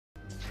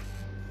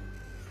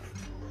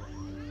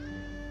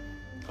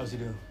How's he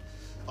doing?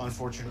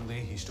 Unfortunately,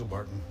 he's still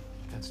Barton.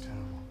 That's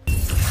terrible.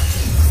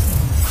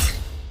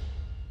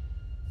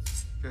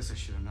 Guess I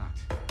should have knocked.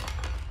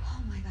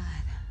 Oh my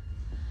God.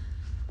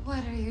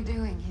 What are you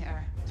doing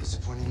here?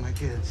 Disappointing my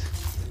kids.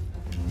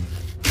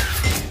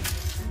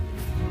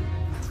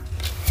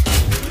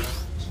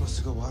 I'm supposed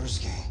to go water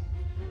skiing.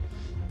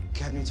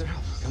 Cat needs our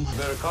help. Come on.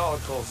 Better call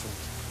it, Colson.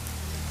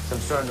 I'm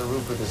starting to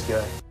root for this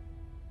guy.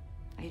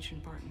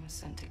 Agent Barton was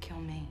sent to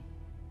kill me.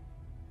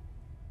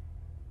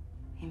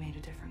 He made a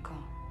different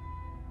call.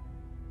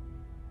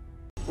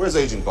 Where's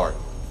Agent Barton?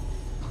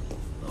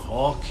 The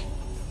hawk?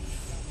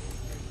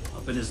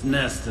 Up in his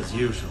nest as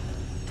usual.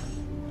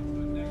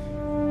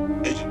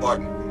 Agent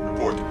Barton,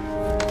 report.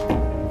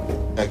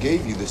 I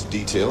gave you this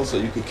detail so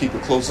you could keep a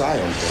close eye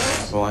on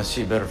things. Well, I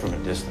see better from a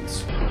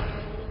distance.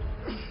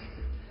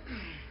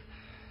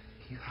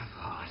 You are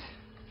hot.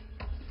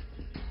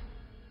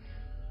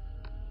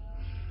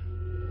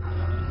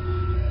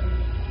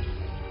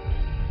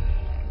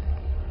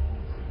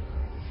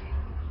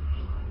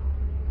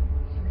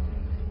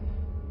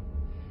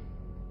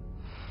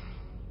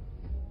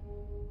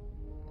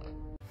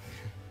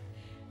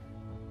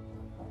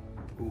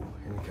 Ooh,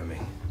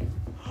 incoming.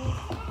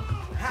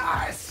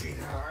 Hi,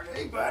 sweetheart.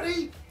 Hey,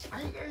 buddy. How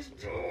you guys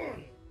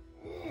doing?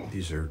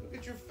 These are Look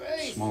at your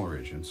face. smaller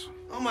agents.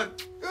 Oh, my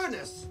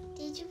goodness.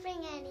 Did you bring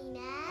any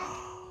nuts?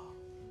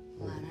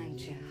 Why don't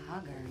you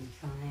hug her and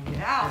find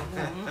out?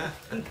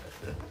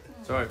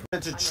 Sorry.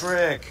 It's a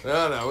trick.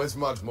 No, it's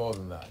much more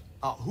than that.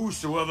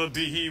 Whosoever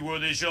be he,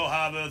 worthy shall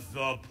have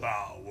the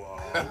power.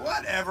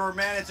 Whatever,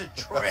 man. It's a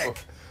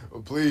trick.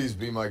 Well, please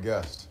be my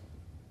guest.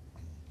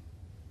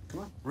 Come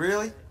on.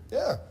 Really?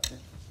 Yeah.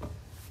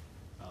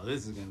 Oh,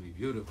 this is gonna be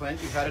beautiful.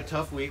 Clint, you've had a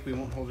tough week. We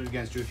won't hold it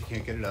against you if you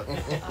can't get it up. You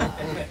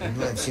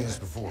know I've seen this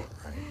before,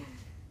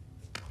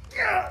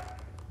 right?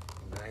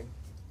 Right?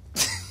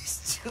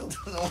 Still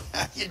don't know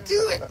how you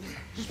do it.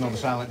 Smell the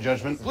silent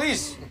judgment?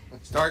 Please,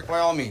 start by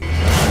all means.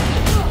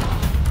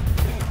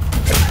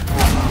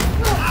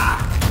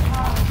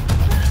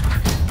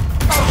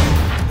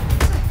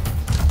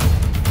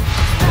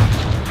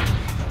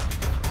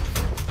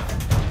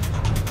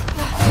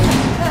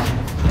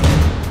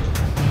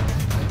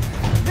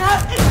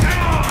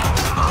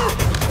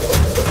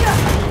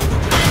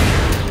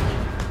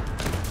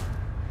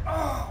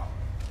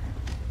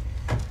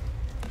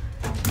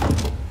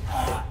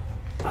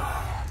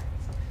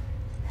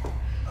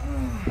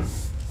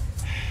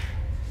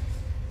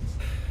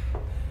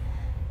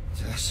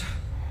 Yes.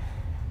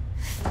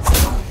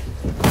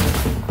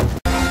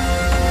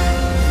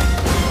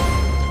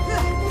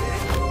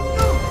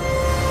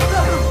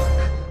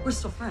 We're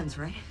still friends,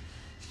 right?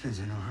 Depends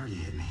on how hard you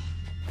hit me.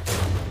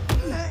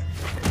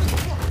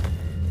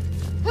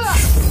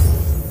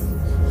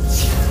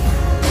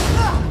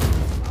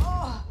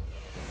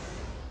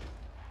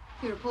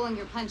 You're pulling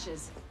your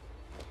punches.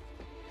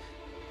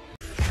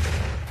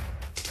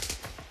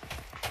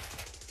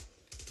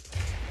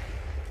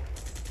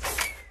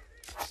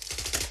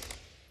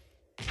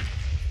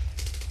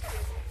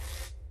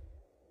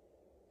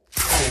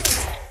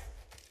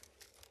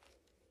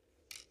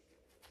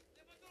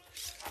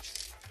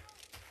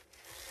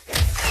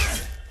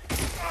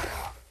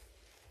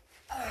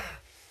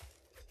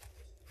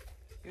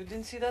 You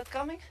didn't see that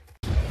coming?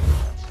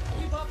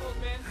 Keep up, old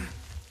man.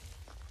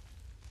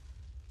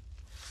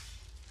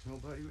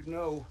 Nobody would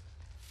know.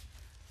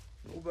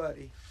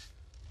 Nobody.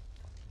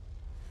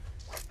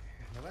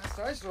 The last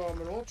I saw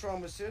him, an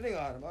Ultron was sitting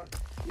on him.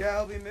 Yeah,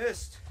 I'll be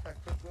missed.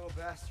 That quick little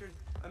bastard.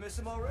 I miss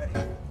him already.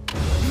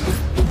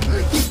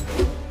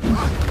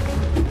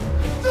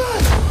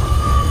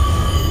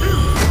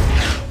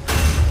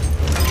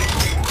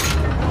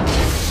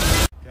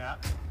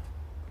 Cap,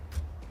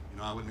 you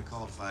know I wouldn't have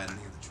called if I had any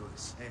other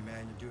choice. Hey,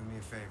 man, you're doing me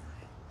a favor.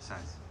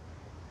 Besides,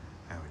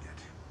 I already did.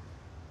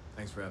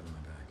 Thanks for having my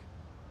back.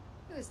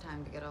 It was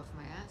time to get off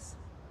my ass.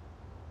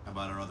 How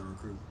about our other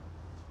recruit?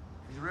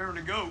 He's raring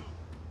to go.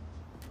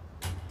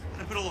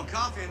 I put a little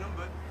coffee in him,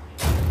 but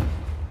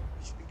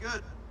he should be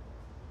good.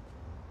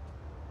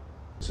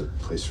 It's a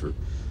place for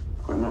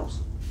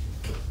Criminals.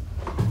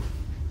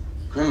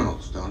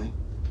 Criminals, Tony.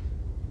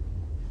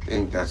 I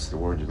think that's the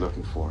word you're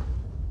looking for.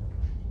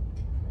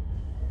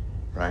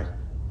 Right?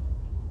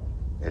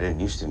 It didn't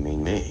used to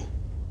mean me.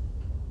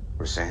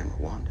 Or Sam or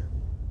Wanda.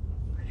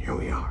 And here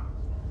we are.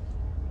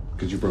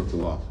 because you broke the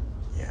law.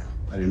 Yeah.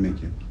 I didn't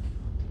make you.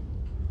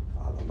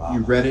 La, la, You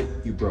read it,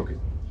 you broke it.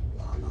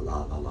 la.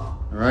 All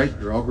right?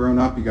 You're all grown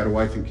up, you got a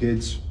wife and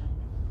kids.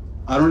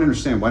 I don't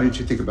understand. Why didn't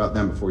you think about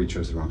them before you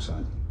chose the wrong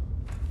side?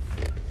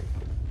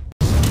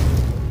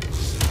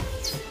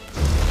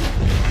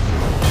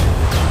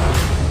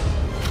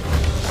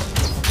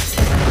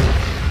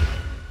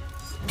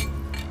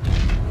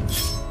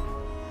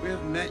 We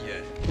haven't met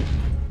yet.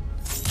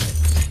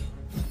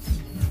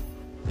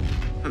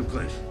 I'm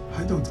Clint.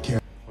 I don't care.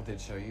 What did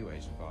it show you,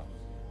 Agent Barton?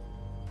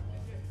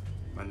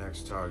 My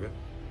next target.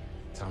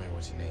 Tell me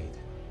what you need.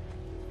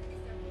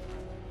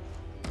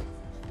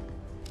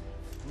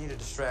 I need a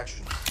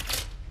distraction.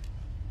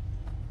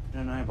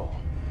 An eyeball.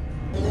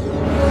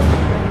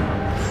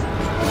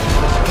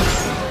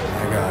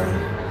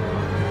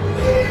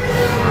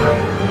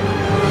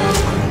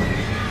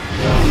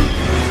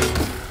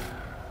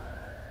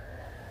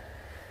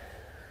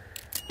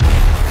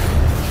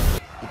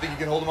 think you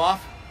can hold him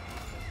off?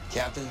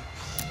 Captain,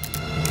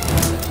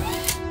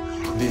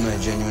 it'll be my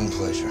genuine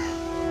pleasure.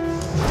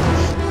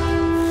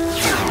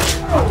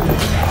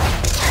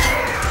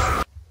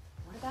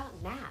 What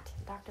about Nat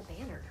and Dr.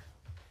 Banner?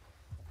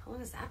 How long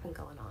has that been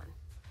going on?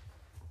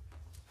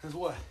 How's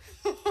what?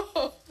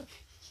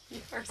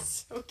 You are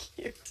so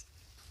cute.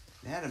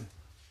 Nat and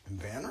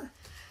Banner?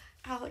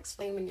 I'll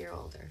explain when you're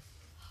older.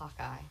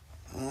 Hawkeye.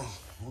 Oh,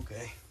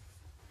 okay.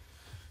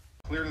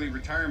 Clearly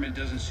retirement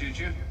doesn't suit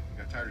you. You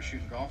got tired of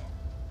shooting golf?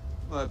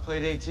 Well, I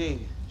played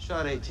 18,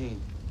 shot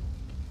 18.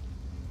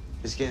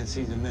 Just can't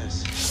seem to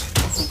miss.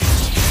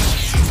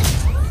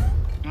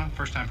 Well,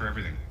 first time for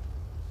everything.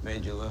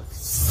 Made you look.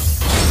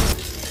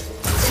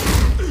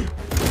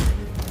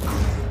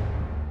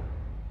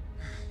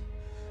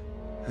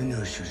 I knew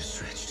I should have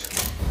stretched.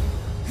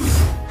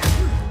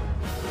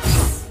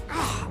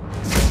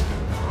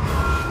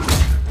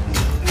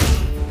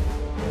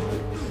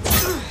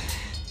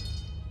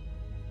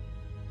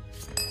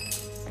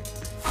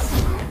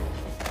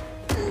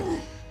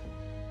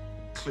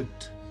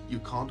 Clint, you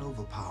can't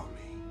overpower me.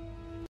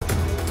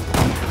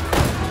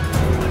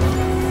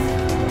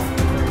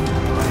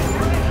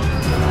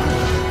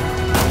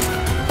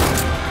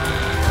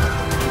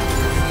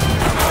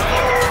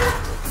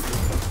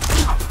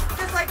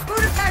 Just like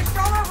Budapest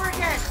all over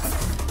again.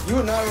 You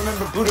and I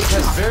remember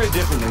Budapest very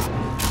differently.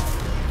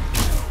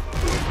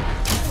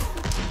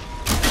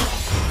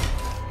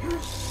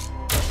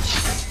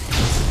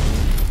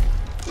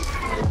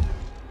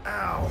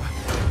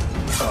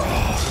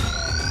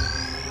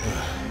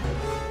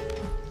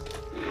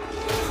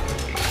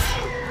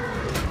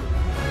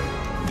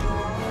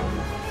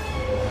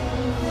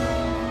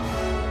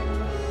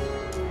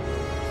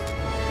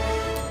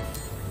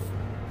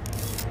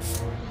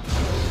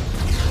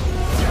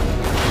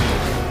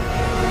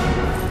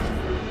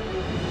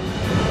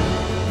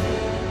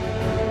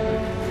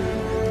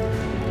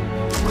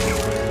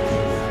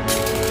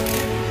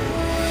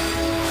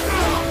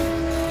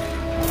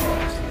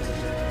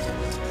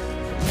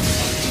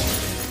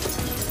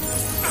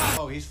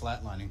 Oh, he's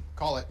flatlining.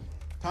 Call it.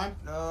 Time?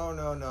 No.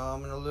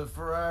 I'm gonna live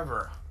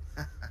forever.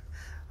 I'm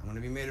gonna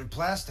be made of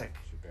plastic.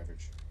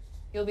 Beverage.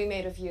 You'll be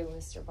made of you,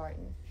 Mr.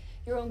 Barton.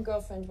 Your own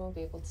girlfriend won't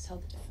be able to tell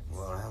the difference.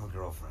 Well, I have a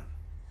girlfriend.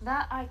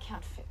 That I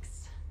can't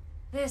fix.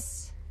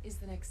 This is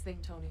the next thing,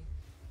 Tony.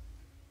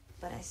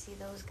 But I see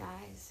those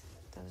guys,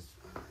 those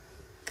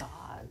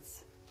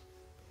gods.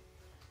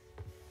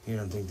 You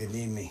don't think they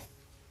need me?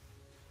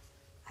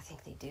 I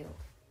think they do.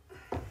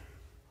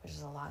 Which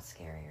is a lot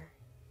scarier.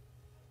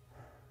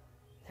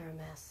 They're a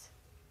mess.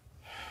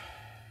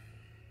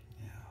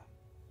 Yeah.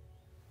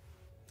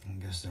 I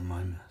guess they're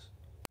my mess.